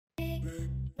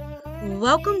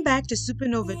Welcome back to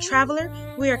Supernova Traveler.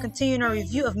 We are continuing our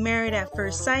review of Married at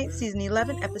First Sight, Season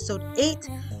 11, Episode 8.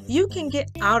 You can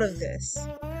get out of this.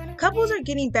 Couples are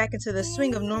getting back into the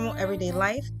swing of normal everyday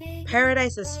life.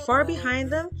 Paradise is far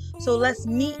behind them, so let's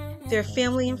meet their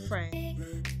family and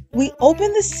friends. We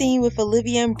open the scene with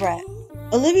Olivia and Bret.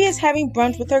 Olivia is having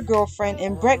brunch with her girlfriend,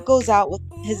 and Bret goes out with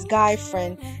his guy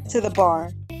friend to the bar.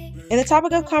 And the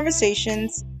topic of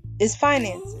conversations is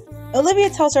finances. Olivia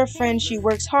tells her friend she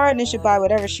works hard and should buy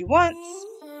whatever she wants,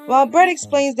 while Bret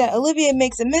explains that Olivia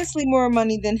makes immensely more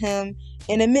money than him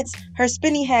and admits her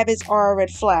spending habits are a red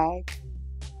flag.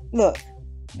 Look,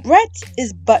 Bret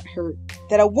is butthurt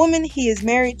that a woman he is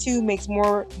married to makes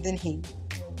more than he.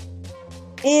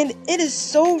 And it is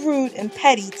so rude and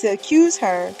petty to accuse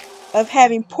her of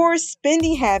having poor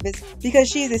spending habits because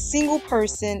she is a single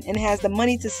person and has the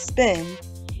money to spend,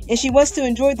 and she wants to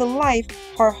enjoy the life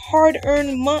her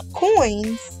hard-earned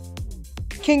coins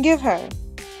can give her.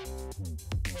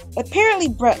 Apparently,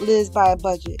 Bret lives by a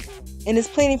budget and is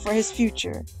planning for his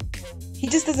future. He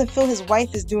just doesn't feel his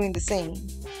wife is doing the same.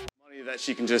 Money that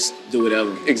she can just do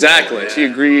whatever. Exactly. Yeah. She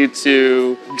agreed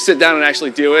to sit down and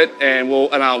actually do it, and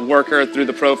I'll work her through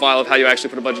the profile of how you actually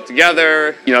put a budget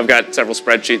together. You know, I've got several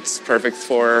spreadsheets perfect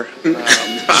for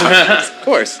her. Of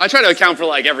course. I try to account for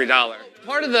like every dollar.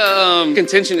 Part of the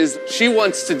contention is she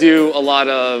wants to do a lot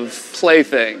of play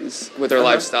things with her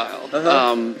lifestyle.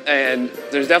 And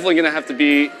there's definitely going to have to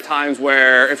be times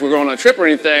where if we're going on a trip or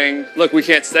anything, look, we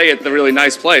can't stay at the really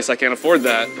nice place. I can't afford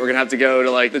that. We're going to have to go to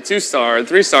like the 2-star,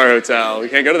 3-star hotel. We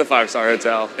can't go to the 5-star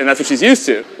hotel. And that's what she's used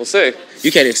to. We'll see.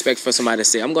 You can't expect for somebody to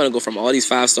say, I'm going to go from all these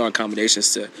 5-star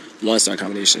accommodations to 1-star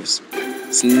accommodations.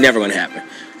 It's never going to happen.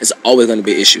 It's always going to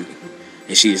be an issue.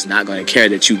 And she is not going to care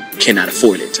that you cannot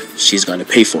afford it. She's going to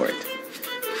pay for it.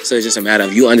 So it's just a matter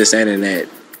of you understanding that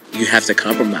you have to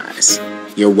compromise.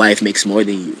 Your wife makes more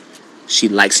than you. She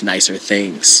likes nicer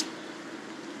things.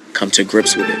 Come to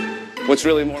grips with it. What's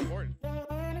really more important?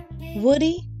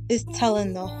 Woody is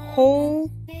telling the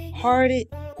wholehearted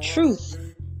truth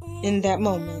in that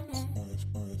moment.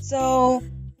 So,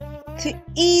 to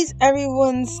ease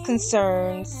everyone's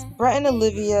concerns, Bret and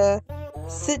Olivia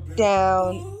sit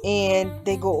down and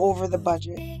they go over the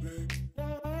budget.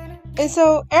 And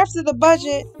so after the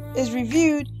budget is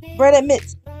reviewed, Bret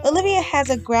admits Olivia has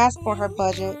a grasp on her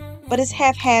budget, but it's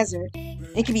haphazard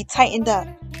and can be tightened up.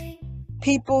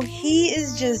 People, he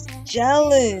is just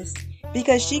jealous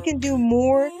because she can do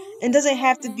more and doesn't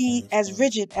have to be as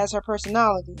rigid as her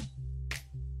personality.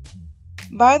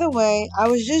 By the way, I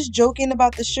was just joking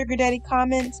about the sugar daddy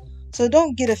comments, so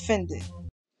don't get offended.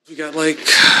 We got like,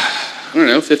 I don't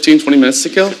know, 15, 20 minutes to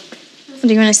kill. Do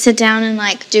you want to sit down and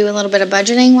do a little bit of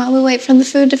budgeting while we wait for the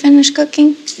food to finish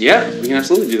cooking? Yeah, we can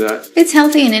absolutely do that. It's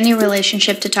healthy in any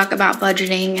relationship to talk about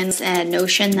budgeting and a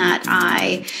notion that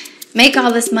I make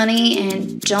all this money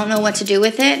and don't know what to do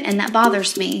with it, and that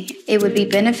bothers me. It would be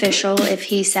beneficial if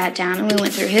he sat down and we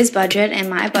went through his budget and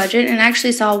my budget and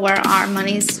actually saw where our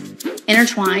money's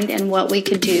intertwined and what we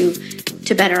could do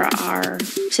to better our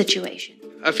situation.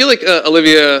 I feel like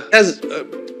Olivia has a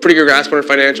pretty good grasp on her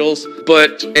financials,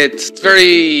 but it's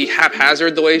very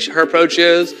haphazard the way her approach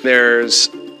is. There's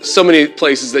so many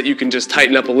places that you can just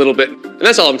tighten up a little bit, and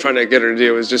that's all I'm trying to get her to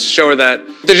do, is just show her that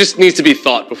there just needs to be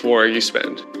thought before you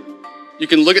spend. You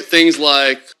can look at things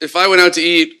like, if I went out to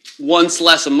eat once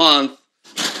less a month,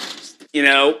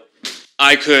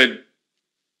 I could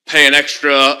pay an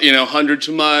extra, $100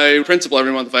 to my principal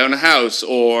every month if I own a house,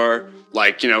 or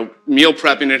meal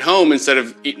prepping at home instead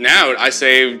of eating out, I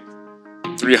save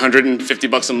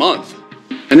 $350 a month.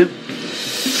 I know.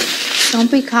 Don't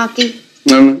be cocky.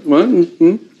 What?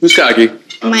 Who's cocky?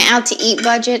 My out-to-eat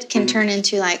budget can turn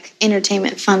into,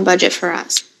 entertainment fun budget for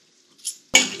us.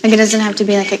 It doesn't have to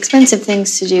be, expensive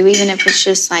things to do, even if it's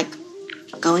just,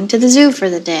 going to the zoo for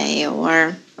the day,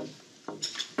 or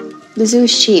the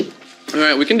zoo's cheap. All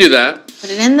right, we can do that. Put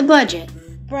it in the budget.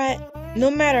 Bret, no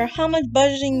matter how much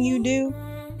budgeting you do,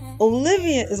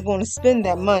 Olivia is going to spend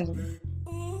that money.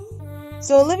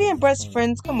 So Olivia and Bret's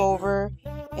friends come over,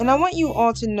 and I want you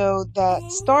all to know that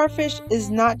starfish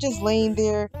is not just laying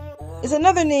there, it's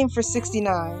another name for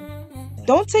 69.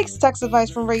 Don't take sex advice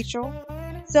from Rachel.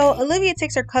 So Olivia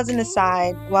takes her cousin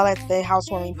aside while at the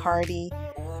housewarming party,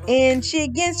 and she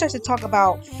again starts to talk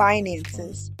about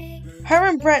finances. Her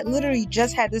and Bret literally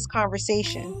just had this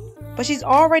conversation, but she's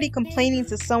already complaining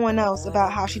to someone else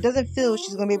about how she doesn't feel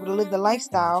she's going to be able to live the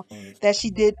lifestyle that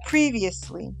she did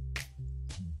previously.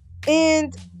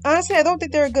 And honestly, I don't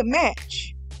think they're a good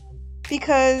match,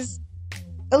 because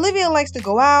Olivia likes to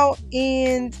go out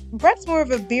and Bret's more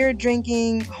of a beer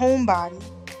drinking homebody.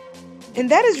 And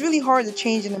that is really hard to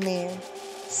change in a man.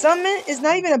 Some men, it's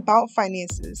not even about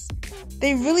finances.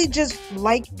 They really just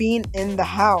like being in the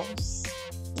house.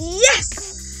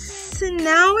 Yes! So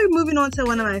now we're moving on to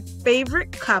one of my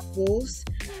favorite couples,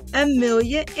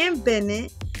 Amelia and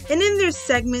Bennett. And in their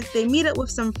segment, they meet up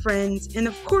with some friends. And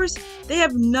of course, they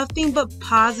have nothing but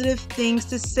positive things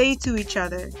to say to each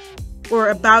other. Or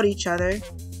about each other.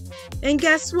 And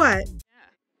guess what?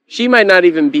 She might not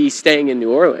even be staying in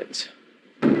New Orleans.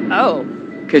 Oh.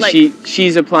 Because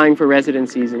she's applying for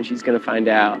residencies and she's going to find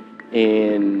out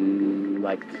in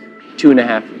like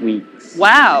 2.5 weeks.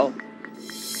 Wow.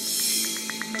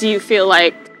 Do you feel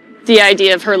like the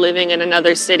idea of her living in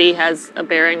another city has a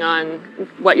bearing on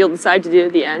what you'll decide to do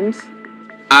at the end?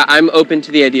 I'm open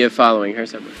to the idea of following her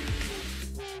somewhere.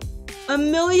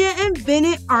 Amelia and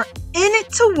Bennett are in it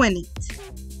to win it.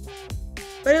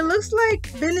 But it looks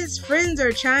like Bennett's friends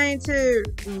are trying to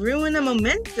ruin the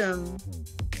momentum.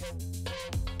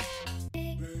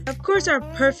 Of course, our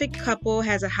perfect couple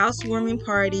has a housewarming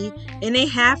party, and they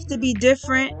have to be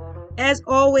different, as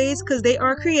always, because they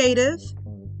are creative.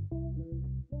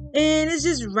 And it's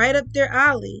just right up their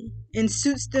alley, and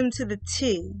suits them to the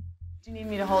T. Do you need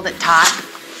me to hold it taut?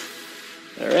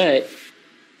 All right.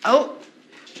 Oh.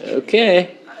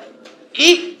 Okay.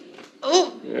 Eat.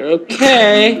 Oh.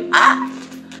 Okay.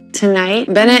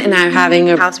 Tonight, Bennett and I are having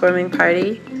a housewarming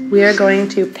party. We are going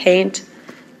to paint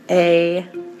a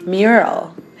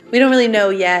mural. We don't really know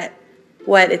yet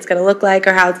what it's going to look like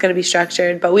or how it's going to be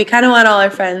structured, but we kind of want all our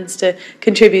friends to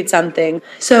contribute something.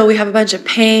 So we have a bunch of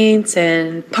paints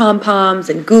and pom-poms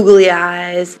and googly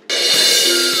eyes.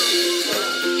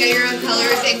 Get your own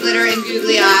colors and glitter and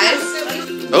googly eyes.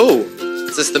 Oh,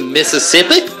 is this the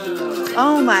Mississippi?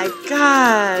 Oh my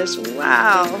gosh,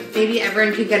 wow. Maybe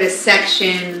everyone could get a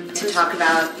section to talk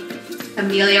about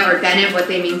Amelia or Bennett, what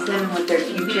they mean to them, what their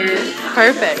future is.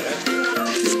 Perfect.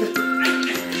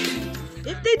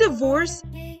 If they divorce,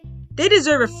 they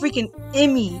deserve a freaking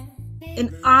Emmy,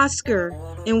 an Oscar,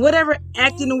 and whatever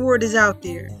acting award is out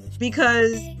there.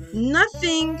 Because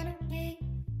nothing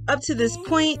up to this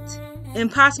point,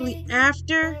 and possibly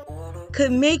after,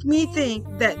 could make me think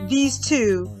that these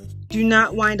two do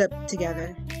not wind up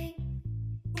together.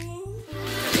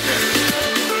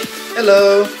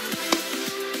 Hello.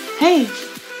 Hey,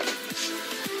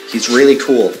 He's really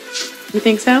cool. you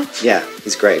think so? Yeah,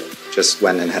 he's great. Just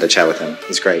went and had a chat with him.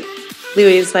 He's great.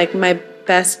 Louis is like my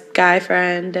best guy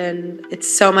friend, and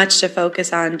it's so much to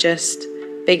focus on just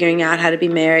figuring out how to be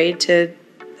married to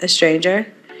a stranger.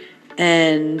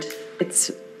 And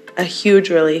it's a huge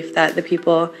relief that the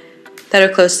people that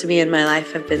are close to me in my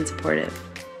life have been supportive.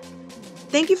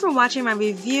 Thank you for watching my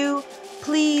review.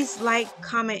 Please like,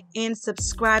 comment, and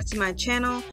subscribe to my channel.